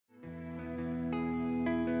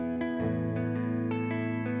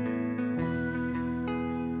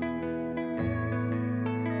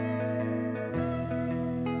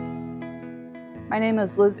My name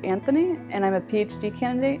is Liz Anthony, and I'm a PhD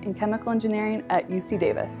candidate in chemical engineering at UC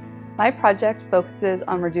Davis. My project focuses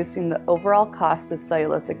on reducing the overall cost of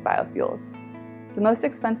cellulosic biofuels. The most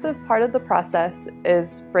expensive part of the process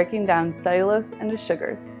is breaking down cellulose into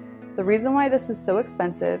sugars. The reason why this is so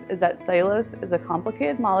expensive is that cellulose is a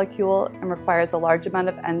complicated molecule and requires a large amount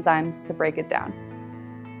of enzymes to break it down.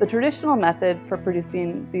 The traditional method for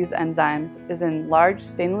producing these enzymes is in large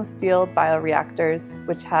stainless steel bioreactors,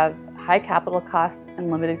 which have high capital costs and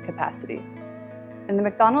limited capacity. In the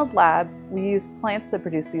McDonald lab, we use plants to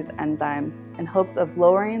produce these enzymes in hopes of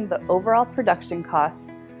lowering the overall production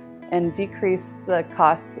costs and decrease the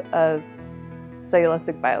costs of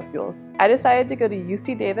cellulosic biofuels. I decided to go to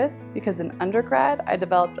UC Davis because in undergrad I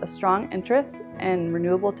developed a strong interest in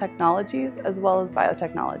renewable technologies as well as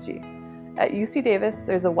biotechnology. At UC Davis,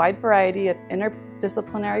 there's a wide variety of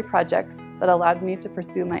interdisciplinary projects that allowed me to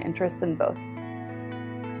pursue my interests in both.